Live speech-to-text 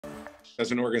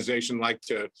as an organization, like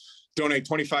to donate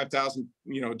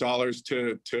 $25,000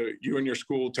 to you and your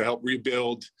school to help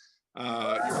rebuild.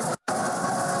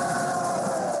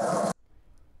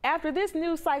 After this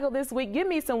news cycle this week, give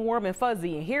me some warm and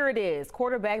fuzzy, and here it is.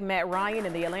 Quarterback Matt Ryan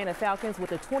and the Atlanta Falcons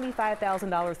with a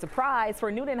 $25,000 surprise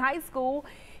for Newnan High School.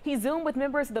 He zoomed with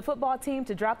members of the football team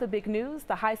to drop the big news.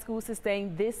 The high school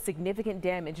sustained this significant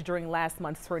damage during last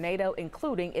month's tornado,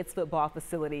 including its football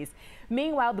facilities.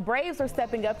 Meanwhile, the Braves are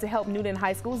stepping up to help Newnan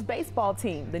High School's baseball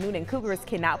team. The Newnan Cougars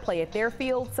cannot play at their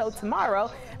field, so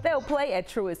tomorrow they'll play at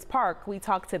Truist Park. We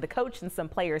talked to the coach and some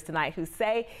players tonight who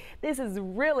say this is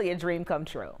really a dream come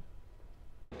true.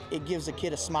 It gives a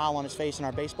kid a smile on his face in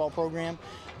our baseball program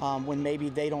when maybe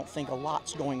they don't think a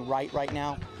lot's going right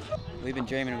now. We've been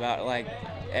dreaming about it, like,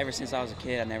 ever since I was a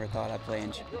kid. I never thought I'd play in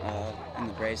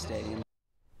the Braves Stadium.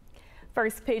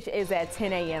 First pitch is at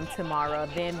 10 a.m. tomorrow.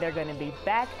 Then they're going to be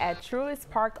back at Truist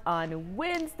Park on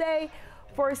Wednesday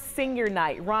for senior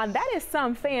night. Ron, that is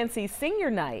some fancy senior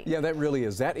night. Yeah, that really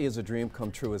is. That is a dream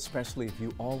come true, especially if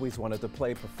you always wanted to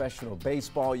play professional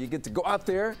baseball. You get to go out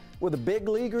there where the big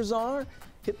leaguers are,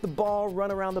 hit the ball,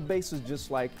 run around the bases just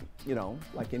like,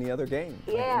 like any other game.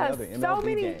 Yeah, like any other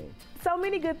MLB game. So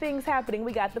many good things happening.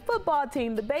 We got the football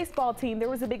team, the baseball team. There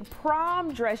was a big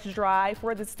prom dress drive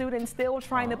for the students still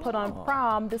trying to put on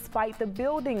prom despite the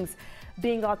buildings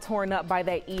being all torn up by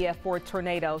that EF4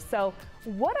 tornado. So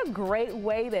what a great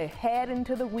way to head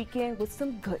into the weekend with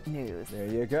some good news. There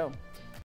you go.